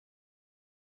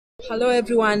Hello,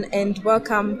 everyone, and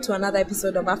welcome to another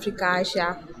episode of Africa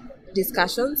Asia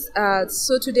Discussions.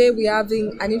 So, today we are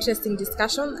having an interesting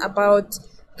discussion about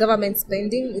government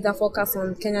spending with a focus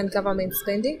on Kenyan government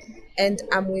spending. And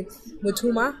I'm with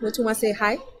Mutuma. Mutuma, say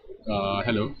hi.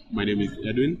 Hello, my name is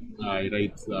Edwin. I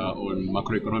write on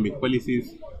macroeconomic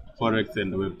policies, forex,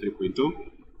 and Web 3.0.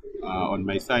 On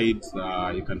my site,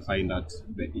 you can find at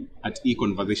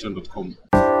econversation.com.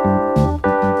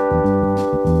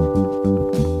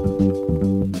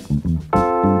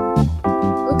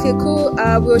 Okay, cool.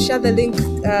 We'll share the link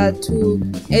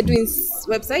to Edwin's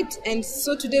website. And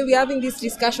so today we're having this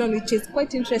discussion, which is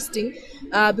quite interesting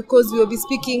because we'll be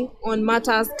speaking on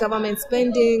matters government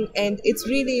spending, and it's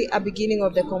really a beginning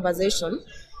of the conversation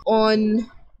on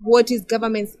what is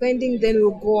government spending. Then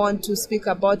we'll go on to speak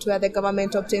about where the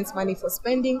government obtains money for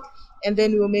spending, and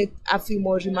then we'll make a few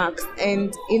more remarks.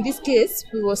 And in this case,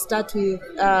 we will start with,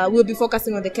 we'll be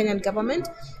focusing on the Kenyan government,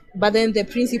 but then the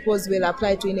principles will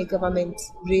apply to any government,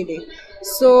 really.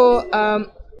 So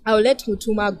I'll let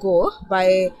Mutuma go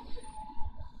by,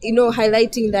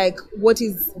 highlighting like what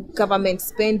is government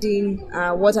spending,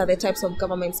 what are the types of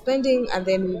government spending, and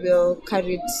then we will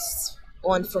carry it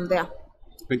on from there.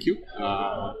 Thank you.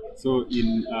 So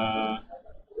in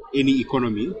any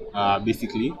economy,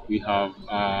 basically, we have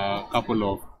a couple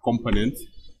of components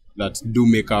that do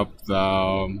make up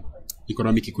the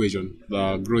economic equation,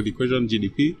 the growth equation,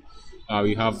 GDP.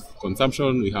 We have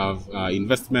consumption, we have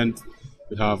investment,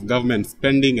 we have government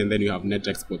spending, and then you have net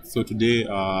exports. So today,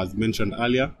 as mentioned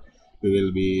earlier, we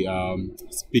will be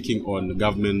speaking on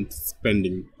government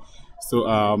spending.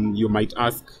 So you might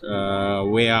ask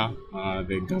where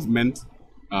the government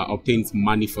obtains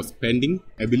money for spending.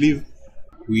 I believe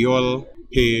we all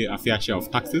pay a fair share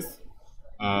of taxes,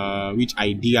 which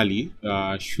ideally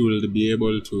should be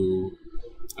able to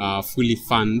fully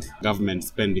fund government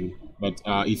spending. But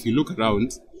if you look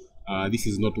around, this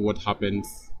is not what happens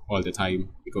all the time,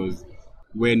 because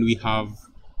when we have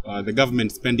the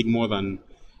government spending more than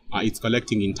it's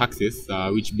collecting in taxes,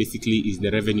 which basically is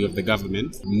the revenue of the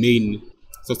government, main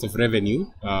source of revenue,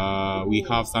 we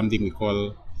have something we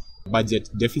call budget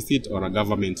deficit or a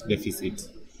government deficit.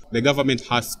 The government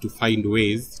has to find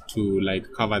ways to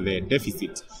cover the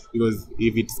deficit, because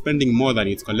if it's spending more than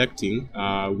it's collecting,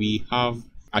 we have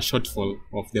a shortfall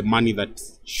of the money that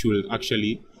should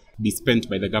actually be spent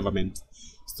by the government.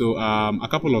 So a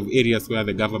couple of areas where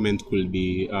the government could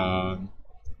be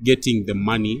getting the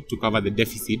money to cover the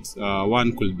deficit,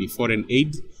 one could be foreign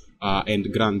aid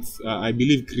and grants. I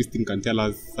believe Christine can tell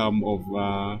us some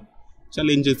of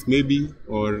challenges maybe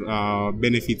or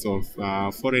benefits of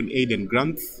foreign aid and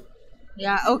grants.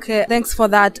 Yeah, okay. Thanks for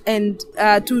that. And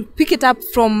to pick it up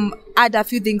add a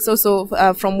few things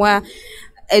also from where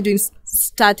Edwin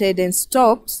started and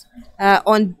stopped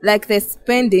on the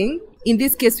spending. In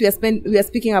this case, we are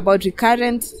speaking about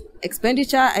recurrent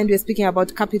expenditure, and we are speaking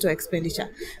about capital expenditure.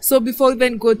 So before we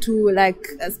even go to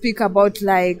speak about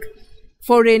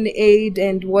foreign aid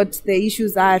and what the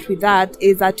issues are with that,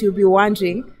 is that you'll be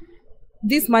wondering,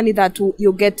 this money that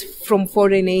you get from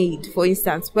foreign aid, for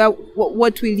instance,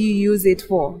 what will you use it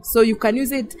for? So you can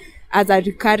use it as a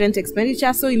recurrent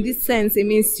expenditure. So in this sense, it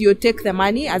means you take the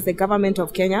money as the government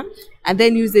of Kenya and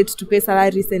then use it to pay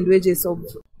salaries and wages of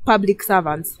public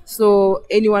servants. So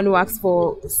anyone who works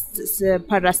for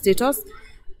parastatus,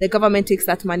 the government takes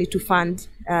that money to fund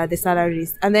the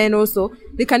salaries. And then also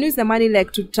they can use the money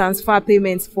to transfer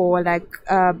payments for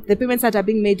the payments that are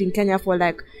being made in Kenya for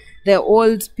the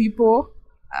old people,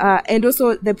 and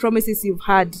also the promises you've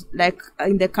had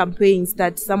in the campaigns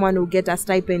that someone will get a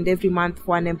stipend every month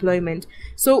for unemployment.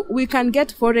 So we can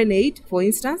get foreign aid, for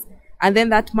instance, and then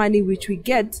that money which we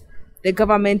get, the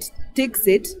government takes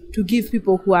it to give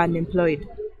people who are unemployed.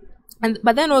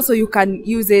 But then also you can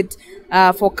use it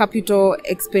for capital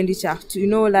expenditure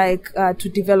to to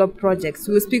develop projects.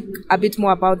 We'll speak a bit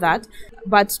more about that.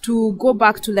 But to go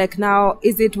back to now,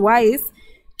 is it wise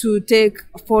to take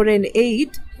foreign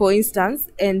aid, for instance,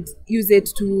 and use it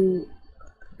to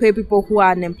pay people who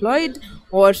are unemployed,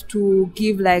 or to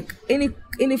give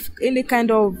any kind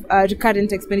of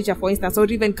recurrent expenditure, for instance, or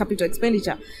even capital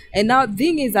expenditure? And now the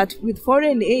thing is that with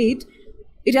foreign aid,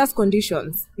 it has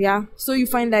conditions. Yeah, so you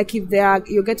find if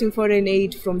you're getting foreign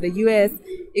aid from the US,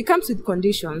 it comes with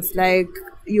conditions.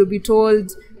 You'll be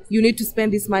told you need to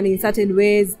spend this money in certain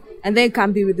ways, and then it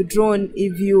can be withdrawn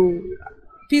if you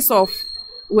piss off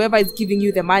whoever is giving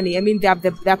you the money. I mean,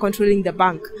 they're controlling the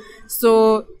bank.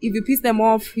 So if you piss them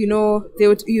off, you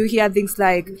hear things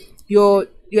you're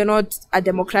not a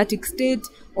democratic state,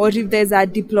 or if there's a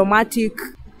diplomatic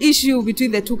issue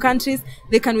between the two countries,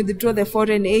 they can withdraw the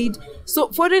foreign aid.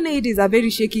 So foreign aid is a very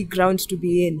shaky ground to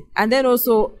be in. And then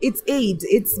also it's aid.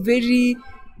 It's very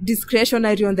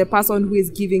discretionary on the person who is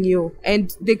giving you.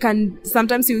 And they can,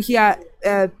 sometimes you hear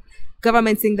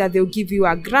government saying that they'll give you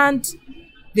a grant,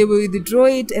 they will withdraw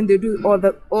it, and they do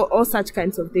all such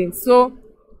kinds of things. So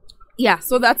yeah,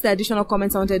 so that's the additional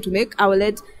comments I wanted to make. I will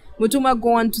let Mutuma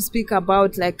go on to speak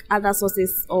about like other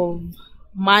sources of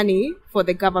money for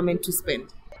the government to spend.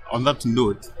 On that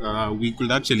note, we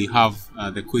could actually have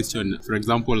the question, for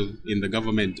example, in the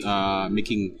government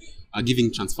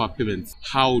giving transfer payments,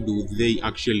 how do they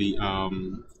actually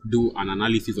do an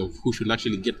analysis of who should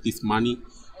actually get this money?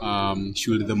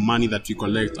 Should the money that we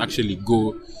collect actually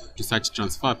go to such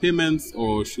transfer payments,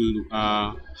 or should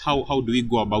how do we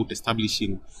go about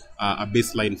establishing a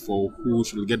baseline for who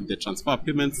should get the transfer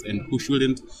payments and who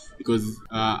shouldn't? Because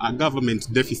a government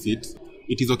deficit,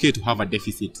 it is okay to have a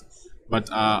deficit, but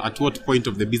at what point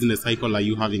of the business cycle are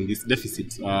you having this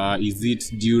deficit? Is it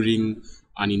during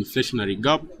an inflationary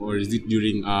gap, or is it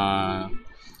during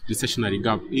recessionary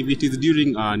gap? If it is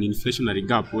during an inflationary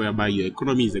gap whereby your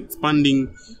economy is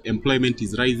expanding, employment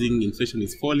is rising, inflation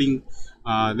is falling,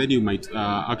 then you might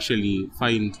actually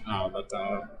find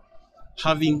that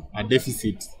having a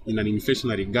deficit in an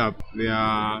inflationary gap,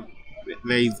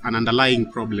 there is an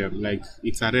underlying problem, like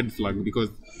it's a red flag, because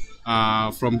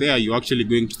from there you're actually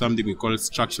going to something we call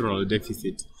structural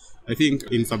deficit. I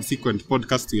think in subsequent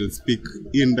podcasts we'll speak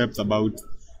in depth about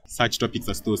such topics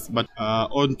as those. But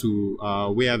on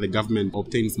to where the government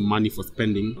obtains money for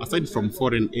spending. Aside from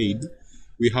foreign aid,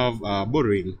 we have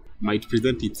borrowing. Might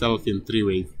present itself in three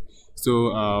ways. So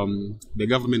the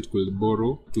government could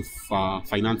borrow to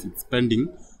finance its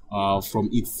spending from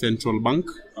its central bank.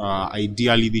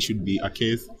 Ideally, this should be a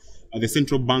case. The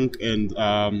central bank and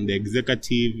the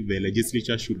executive, the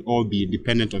legislature should all be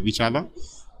independent of each other.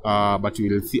 But we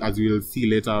will see, as we will see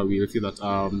later, we will see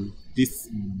that this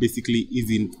basically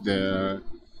isn't the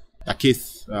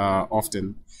case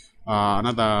often.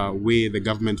 Another way the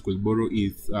government could borrow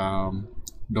is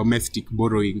domestic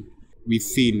borrowing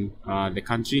within the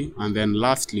country. And then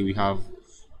lastly, we have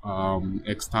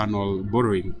external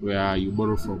borrowing, where you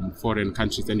borrow from foreign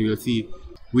countries. And you will see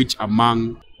which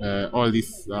among all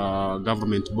this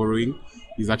government borrowing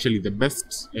is actually the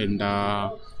best, and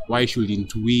why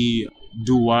shouldn't we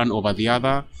do one over the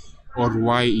other, or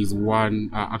why is one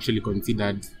actually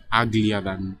considered uglier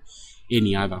than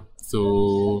any other.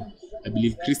 So I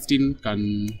believe Christine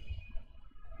can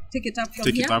take it up from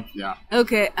take here. It up, yeah.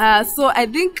 Okay, so I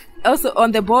think also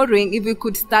on the borrowing, if we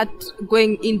could start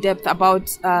going in depth about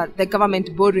the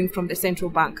government borrowing from the central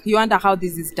bank, you wonder how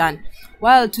this is done.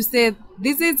 Well, to say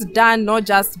this is done not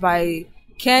just by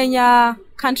Kenya,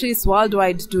 countries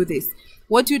worldwide do this.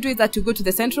 What you do is that you go to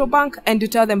the central bank and you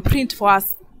tell them, print for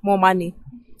us more money.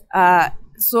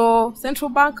 So central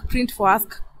bank print for us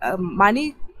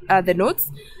money, the notes.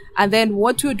 And then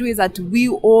what you do is that we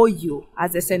owe you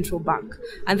as a central bank.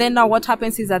 And then now what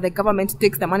happens is that the government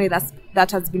takes the money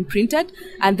that has been printed,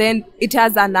 and then it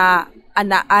has an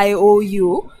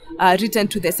IOU written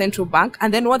to the central bank.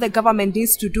 And then what the government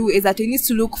needs to do is that it needs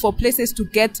to look for places to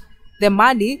get the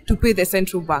money to pay the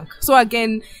central bank. So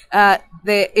again,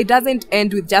 it doesn't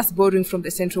end with just borrowing from the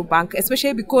central bank,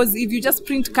 especially because if you just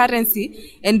print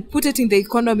currency and put it in the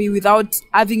economy without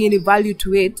having any value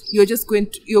to it,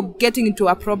 you're getting into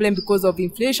a problem because of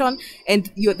inflation,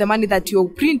 and the money that you're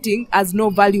printing has no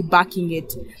value backing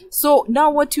it. So now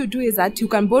what you do is that you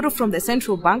can borrow from the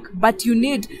central bank, but you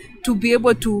need to be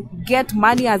able to get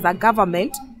money as a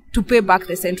government to pay back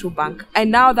the central bank.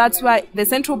 And now that's why the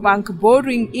central bank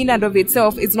borrowing in and of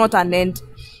itself is not an end.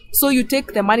 So you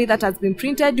take the money that has been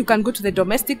printed, you can go to the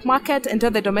domestic market and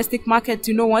tell the domestic market,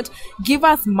 you know what, give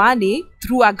us money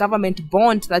through a government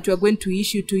bond that we are going to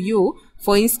issue to you,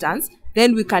 for instance,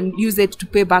 then we can use it to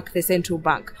pay back the central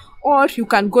bank. Or you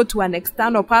can go to an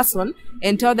external person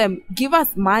and tell them, give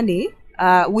us money,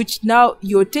 which now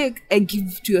you take and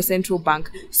give to your central bank.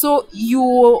 So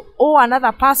you owe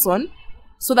another person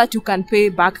so that you can pay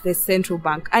back the central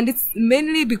bank. And it's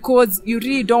mainly because you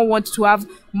really don't want to have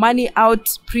money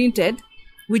out printed,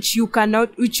 which you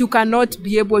cannot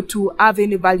be able to have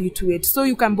any value to it. So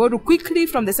you can borrow quickly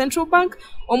from the central bank,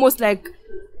 almost like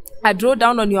a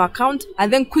drawdown on your account,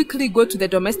 and then quickly go to the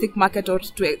domestic market or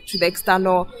to the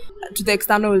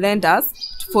external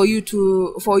lenders for you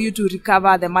to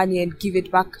recover the money and give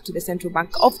it back to the central bank.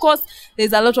 Of course,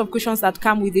 there's a lot of questions that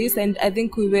come with this, and I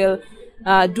think we will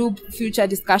do future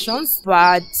discussions,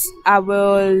 but I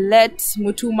will let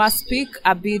Mutuma speak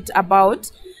a bit about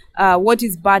what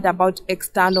is bad about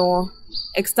external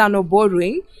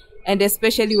borrowing, and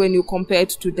especially when you compare it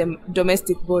to the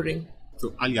domestic borrowing?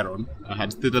 So earlier on, I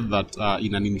had stated that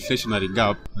in an inflationary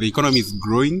gap, the economy is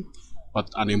growing, but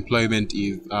unemployment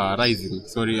is rising.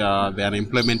 The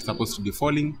unemployment is supposed to be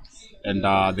falling, and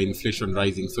the inflation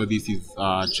rising. So this is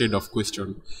a trade-off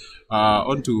question.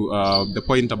 On to the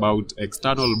point about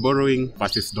external borrowing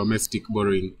versus domestic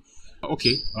borrowing.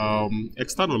 Okay,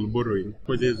 external borrowing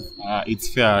poses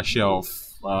its fair share of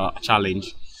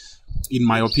challenge. In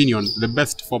my opinion, the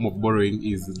best form of borrowing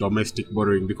is domestic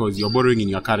borrowing because you're borrowing in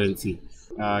your currency.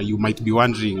 You might be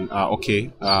wondering,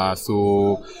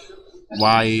 so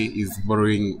why is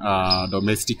borrowing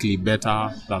domestically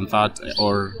better than that,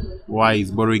 or why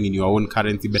is borrowing in your own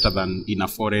currency better than in a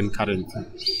foreign currency?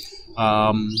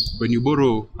 When you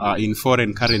borrow in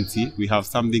foreign currency, we have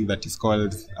something that is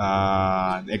called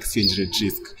exchange rate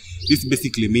risk. This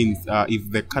basically means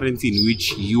if the currency in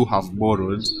which you have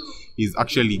borrowed is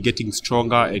actually getting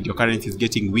stronger and your currency is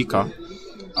getting weaker,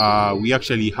 we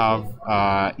actually have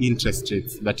interest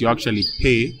rates that you actually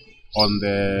pay on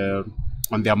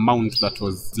the amount that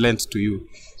was lent to you.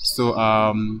 So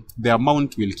the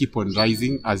amount will keep on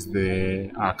rising as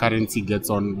the currency gets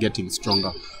on getting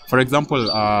stronger. For example,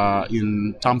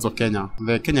 in terms of Kenya,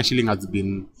 the Kenya shilling has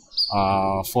been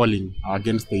falling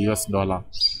against the US dollar.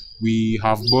 We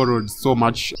have borrowed so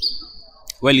much.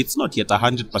 Well, it's not yet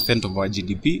 100% of our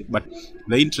GDP, but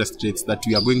the interest rates that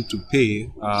we are going to pay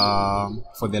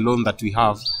for the loan that we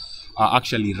have are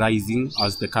actually rising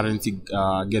as the currency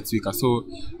gets weaker. So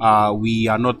we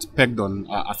are not pegged on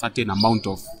a certain amount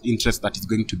of interest that is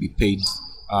going to be paid.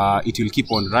 It will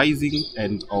keep on rising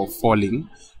and or falling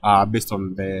based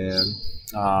on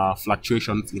the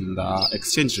fluctuations in the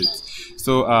exchange rates.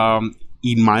 So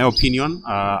in my opinion,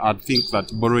 I think that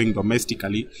borrowing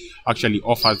domestically actually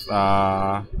offers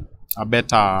a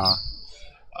better,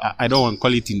 I don't want to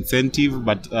call it incentive,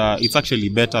 but it's actually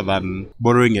better than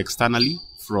borrowing externally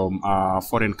from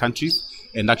foreign countries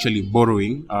and actually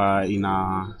borrowing in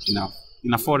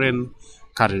a foreign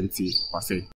currency per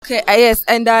se. Okay, yes,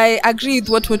 and I agree with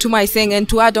what Mutuma is saying, and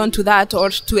to add on to that or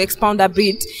to expound a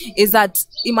bit is that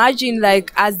imagine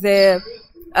like as the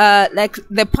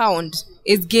pound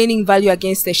is gaining value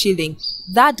against the shilling.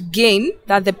 That gain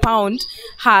that the pound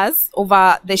has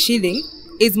over the shilling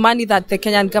is money that the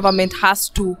Kenyan government has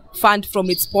to fund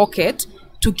from its pocket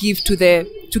to give to the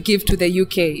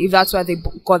UK, if that's where they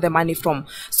got the money from.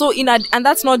 So and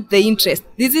that's not the interest.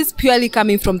 This is purely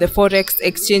coming from the forex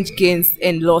exchange gains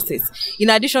and losses.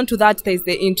 In addition to that, there is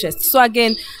the interest. So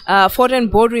again, foreign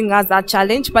borrowing has that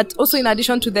challenge, but also in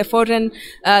addition to the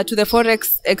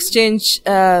forex exchange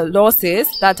losses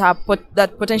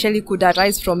that potentially could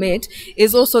arise from it,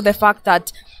 is also the fact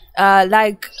that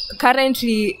like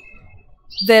currently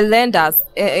the lenders,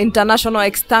 international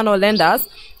external lenders,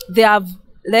 they have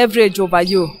leverage over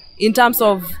you in terms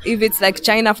of if it's like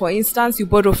China, for instance, you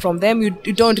borrow from them, you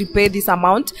don't repay this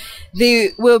amount, they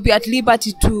will be at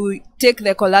liberty to take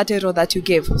the collateral that you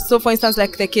gave. So for instance,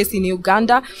 like the case in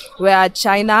Uganda where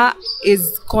China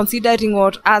is considering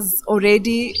or has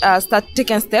already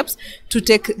taken steps to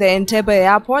take the Entebbe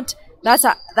airport,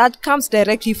 that comes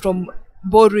directly from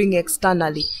borrowing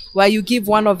externally, where you give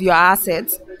one of your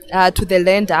assets to the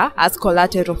lender as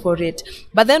collateral for it.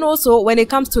 But then also when it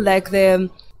comes to like the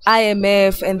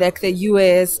IMF and like the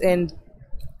US, and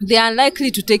they are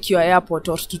unlikely to take your airport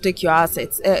or to take your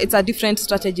assets. It's a different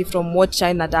strategy from what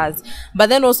China does. But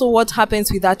then also what happens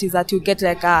with that is that you get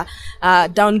like a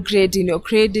downgrade in your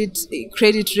credit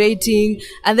rating.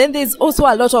 And then there's also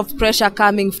a lot of pressure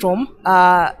coming from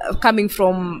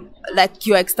like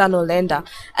your external lender.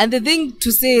 And the thing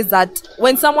to say is that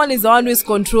when someone is the one who is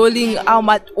controlling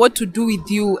what to do with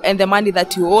you and the money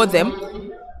that you owe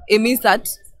them, it means that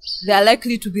they are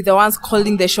likely to be the ones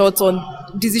calling the shots on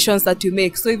decisions that you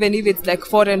make. So even if it's like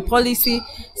foreign policy,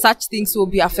 such things will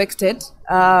be affected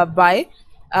by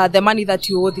the money that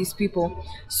you owe these people.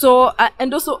 So,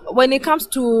 and also when it comes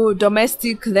to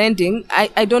domestic lending,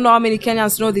 I don't know how many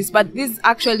Kenyans know this, but this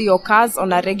actually occurs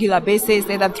on a regular basis,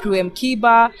 either through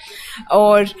Mkiba,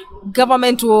 or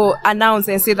government will announce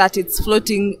and say that it's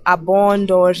floating a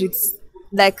bond, or it's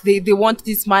like they want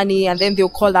this money, and then they'll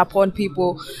call upon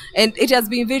people. And it has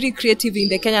been very creative in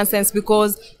the Kenyan sense,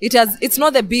 because it's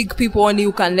not the big people only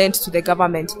who can lend to the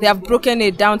government. They have broken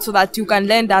it down so that you can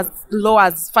lend as low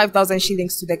as 5,000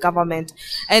 shillings to the government.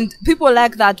 And people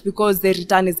like that because the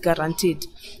return is guaranteed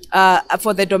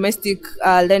for the domestic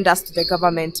lenders to the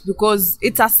government, because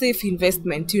it's a safe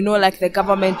investment. You know, like the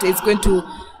government is going to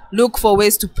look for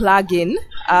ways to plug in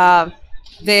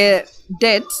the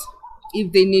debt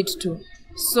if they need to.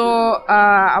 So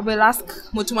I will ask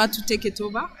Mutuma to take it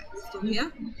over. question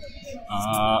here.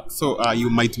 You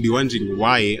might be wondering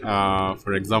why,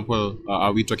 for example,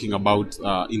 are we talking about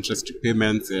interest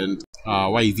repayments and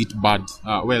why is it bad?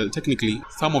 Well, technically,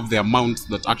 some of the amounts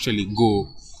that actually go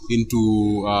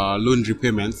into loan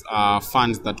repayments are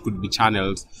funds that could be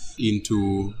channeled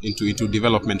into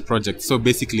development projects. So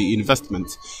basically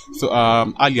investments. So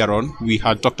earlier on, we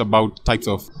had talked about types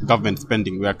of government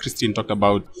spending, where Christine talked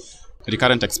about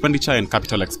recurrent expenditure and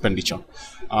capital expenditure.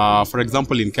 For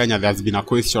example, in Kenya, there's been a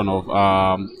question of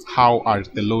how are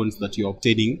the loans that you're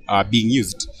obtaining being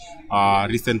used.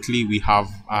 Recently, we have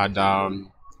had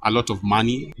a lot of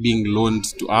money being loaned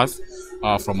to us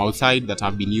from outside that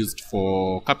have been used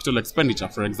for capital expenditure.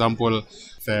 For example,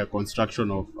 the construction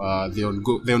of the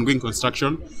ongoing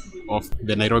construction of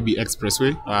the Nairobi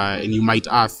Expressway. And you might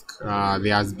ask,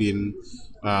 there has been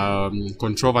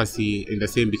controversy in the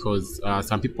same because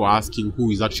some people are asking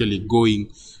who is actually going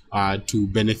to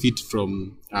benefit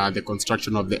from the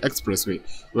construction of the expressway.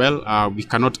 Well, we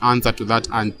cannot answer to that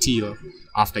until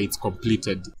after it's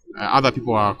completed. Other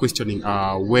people are questioning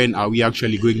when are we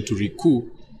actually going to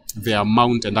recoup the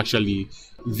amount and actually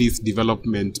this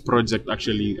development project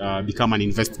actually become an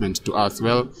investment to us.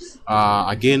 Well,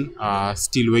 again,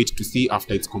 still wait to see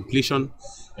after its completion.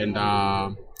 And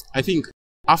I think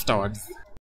afterwards,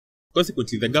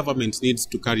 consequently, the government needs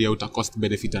to carry out a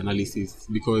cost-benefit analysis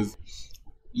because,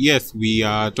 yes, we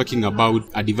are talking about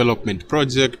a development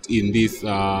project in this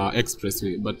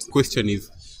expressway, but the question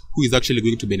is, who is actually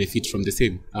going to benefit from the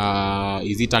same?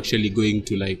 Is it actually going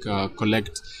to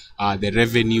collect the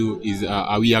revenue?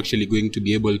 Are we actually going to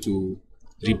be able to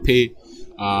repay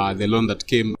the loan that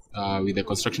came with the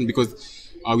construction? Because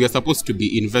we are supposed to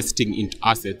be investing into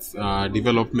assets.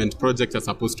 Development projects are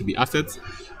supposed to be assets.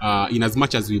 In as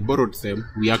much as we borrowed them,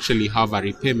 we actually have a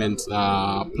repayment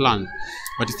plan.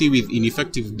 But you see, with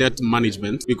ineffective debt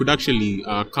management, we could actually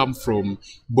come from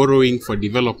borrowing for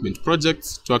development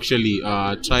projects to actually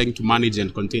trying to manage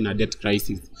and contain a debt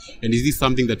crisis. And is this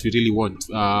something that we really want?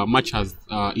 Much as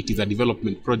it is a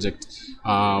development project,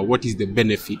 what is the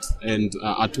benefit? And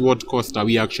at what cost are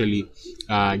we actually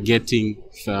getting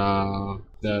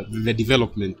the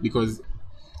development? Because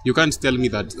you can't tell me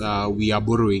that we are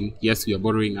borrowing. Yes, we are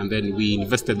borrowing, and then we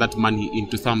invested that money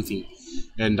into something.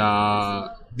 And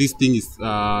this thing is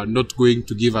not going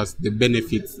to give us the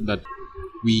benefits that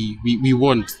we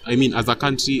want. I mean, as a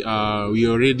country, we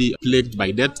are already plagued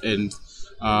by debt, and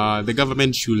the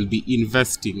government should be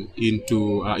investing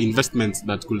into investments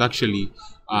that could actually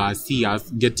see us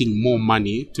getting more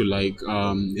money to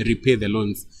repay the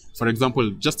loans. For example,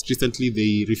 just recently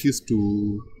they refused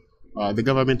to, the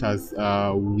government has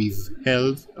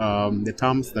withheld the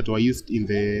terms that were used in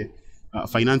the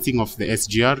financing of the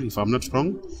SGR, if I'm not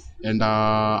wrong. And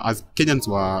as Kenyans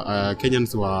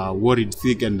were worried,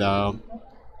 sick, and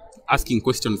asking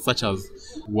questions such as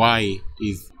why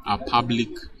is a public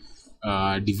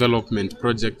development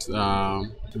project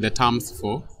the terms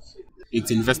for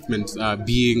its investment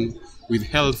being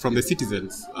withheld from the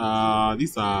citizens?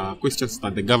 These are questions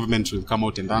that the government should come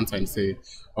out and answer and say,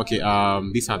 okay,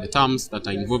 these are the terms that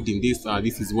are involved in this.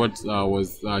 This is what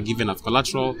was given as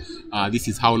collateral. This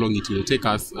is how long it will take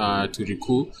us to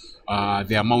recoup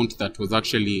the amount that was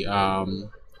actually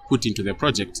put into the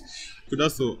project. You could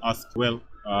also ask, well,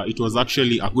 it was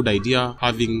actually a good idea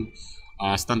having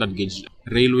a standard gauge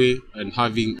railway and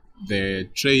having the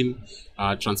train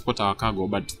transport our cargo,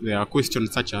 but there are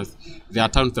questions such as there are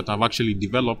towns that have actually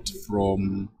developed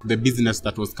from the business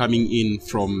that was coming in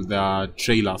from the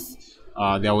trailers.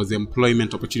 There was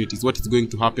employment opportunities. What is going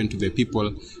to happen to the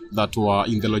people that were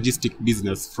in the logistic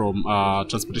business from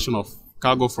transportation of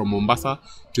cargo from Mombasa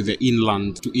to the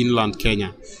inland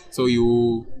Kenya? So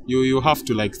you have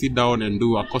to sit down and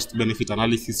do a cost-benefit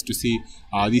analysis to see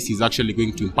this is actually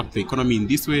going to impact the economy in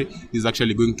this way. This is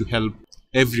actually going to help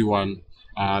everyone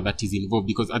that is involved,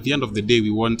 because at the end of the day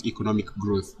we want economic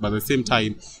growth, but at the same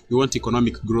time we want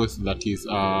economic growth that is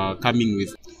coming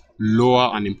with lower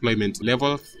unemployment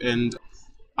levels and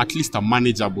at least a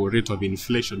manageable rate of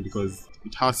inflation, because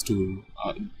it has to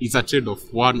it's a trade of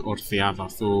one or the other.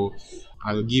 So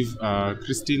I'll give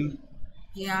Christine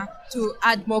to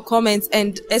add more comments,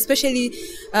 and especially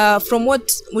from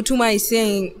what Mutuma is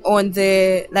saying on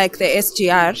the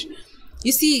SGR.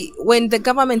 You see, when the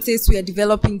government says we are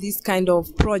developing this kind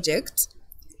of project,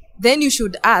 then you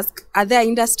should ask, are there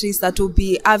industries that will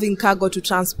be having cargo to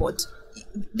transport?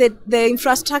 The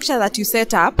infrastructure that you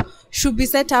set up should be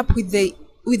set up with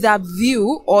a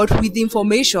view or with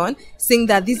information saying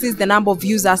that this is the number of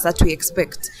users that we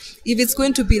expect. If it's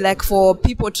going to be for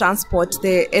people transport,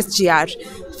 the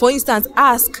SGR, for instance,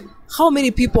 ask how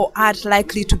many people are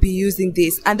likely to be using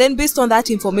this? And then based on that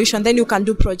information, then you can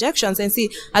do projections and see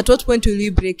at what point will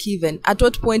you break even? At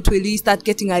what point will you start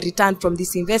getting a return from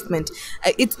this investment?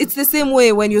 It's the same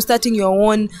way when you're starting your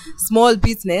own small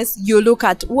business, you look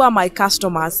at who are my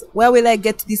customers? Where will I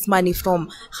get this money from?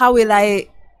 How will I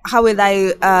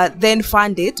then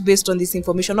fund it based on this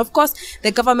information? Of course,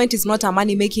 the government is not a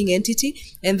money-making entity,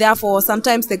 and therefore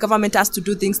sometimes the government has to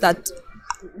do things that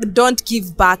don't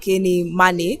give back any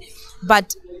money.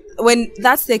 But when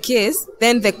that's the case,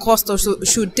 then the cost also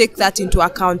should take that into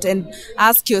account and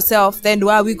ask yourself, then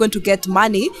where are we going to get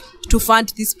money to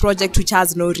fund this project which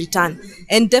has no return?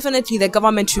 And definitely the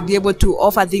government should be able to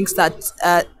offer things that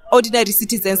ordinary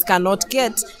citizens cannot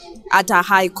get at a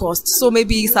high cost. So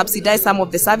maybe subsidize some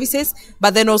of the services,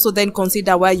 but then also then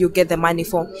consider where you get the money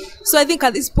for. So I think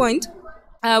at this point,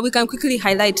 we can quickly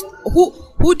highlight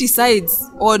who decides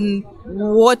on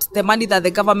what the money that the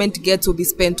government gets will be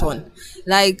spent on.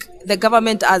 Like the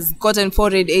government has gotten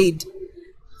foreign aid.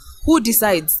 Who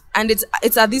decides? And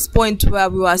it's at this point where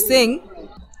we were saying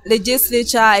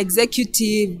legislature,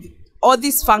 executive, all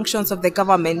these functions of the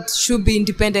government should be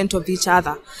independent of each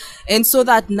other. And so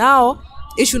that now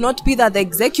it should not be that the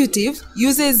executive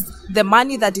uses the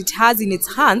money that it has in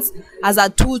its hands as a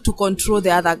tool to control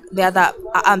the other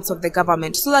arms of the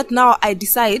government. So that now I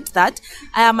decide that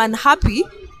I am unhappy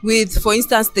with, for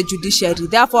instance, the judiciary,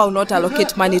 therefore I will not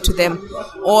allocate money to them.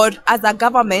 Or as a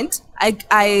government,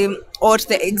 or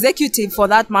the executive for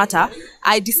that matter,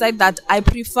 I decide that I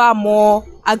prefer more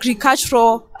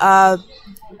agricultural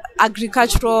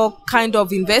kind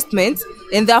of investments,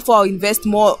 and therefore I'll invest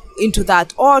more into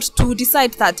that. Or to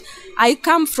decide that I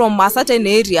come from a certain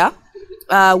area,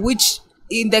 which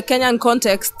in the Kenyan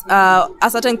context, a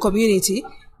certain community,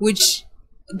 which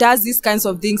does these kinds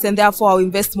of things, and therefore I'll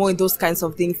invest more in those kinds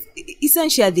of things.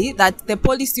 Essentially, that the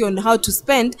policy on how to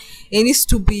spend, it needs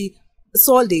to be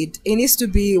solid. It needs to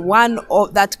be one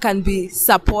that can be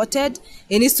supported.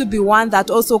 It needs to be one that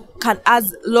also can add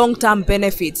long-term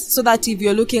benefits, so that if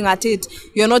you're looking at it,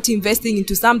 you're not investing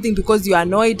into something because you're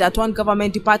annoyed at one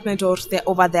government department or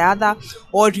over the other,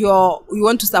 or you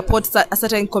want to support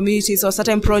certain communities or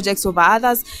certain projects over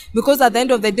others, because at the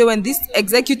end of the day, when this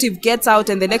executive gets out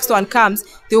and the next one comes,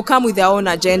 they will come with their own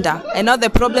agenda. And now the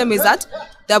problem is that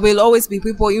there will always be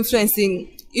people influencing,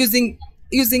 using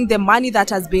the money that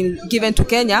has been given to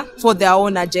Kenya for their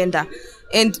own agenda.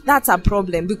 And that's a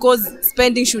problem, because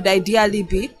spending should ideally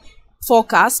be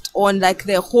focused on like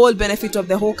the whole benefit of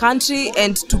the whole country,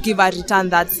 and to give a return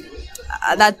that's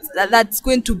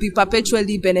going to be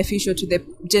perpetually beneficial to the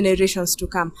generations to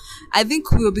come. I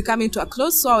think we will be coming to a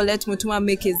close, so I'll let Mutuma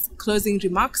make his closing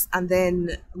remarks and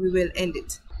then we will end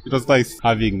it. It was nice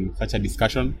having such a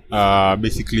discussion,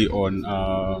 basically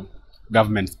on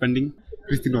government spending.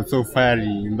 Christine was so fiery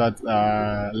in that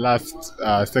last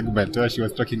segment where she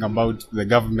was talking about the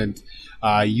government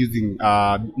using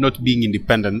not being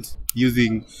independent,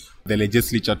 using the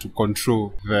legislature to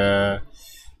control the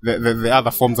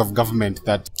other forms of government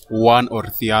that one or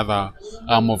the other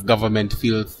arm of government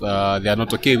feels they are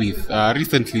not okay with.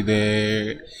 Recently,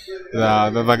 the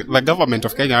government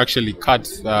of Kenya actually cut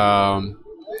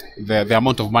the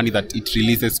amount of money that it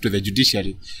releases to the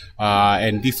judiciary,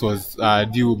 and this was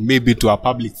due maybe to a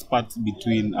public spat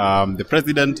between the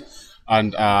president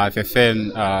and the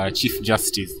then chief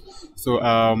justice. So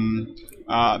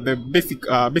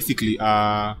basically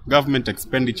government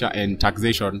expenditure and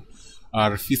taxation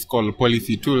are fiscal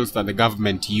policy tools that the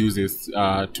government uses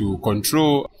to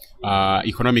control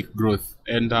economic growth.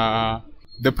 And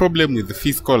the problem with the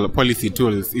fiscal policy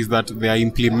tools is that they are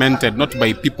implemented not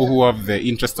by people who have the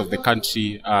interest of the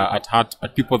country at heart,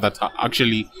 but people that are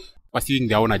actually pursuing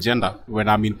their own agenda. When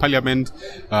I'm in parliament,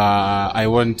 I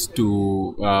want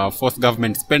to force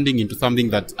government spending into something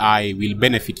that I will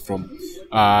benefit from.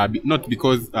 Not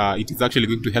because it is actually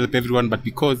going to help everyone, but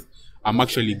because I'm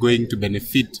actually going to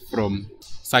benefit from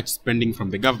such spending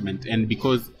from the government. And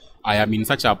because I am in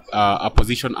such a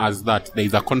position as that, there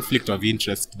is a conflict of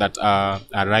interest that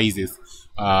arises.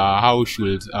 How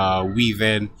should we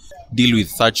then deal with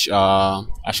such a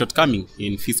shortcoming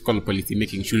in fiscal policy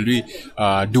making? Should we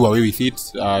do away with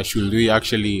it? Should we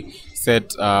actually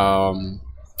set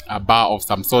a bar of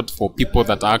some sort for people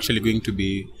that are actually going to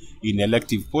be in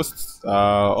elective posts?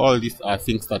 All these are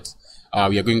things that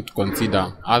we are going to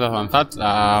consider. Other than that,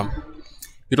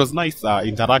 it was nice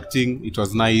interacting, it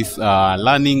was nice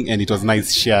learning, and it was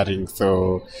nice sharing.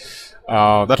 So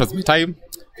that was my time.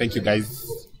 Thank you,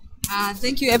 guys.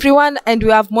 Thank you, everyone. And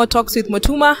we have more talks with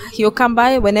Mutuma. He'll come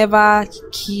by whenever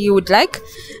he would like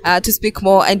to speak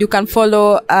more. And you can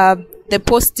follow the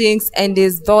postings and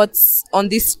his thoughts on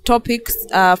these topics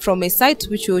from a site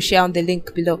which we'll share on the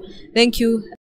link below. Thank you.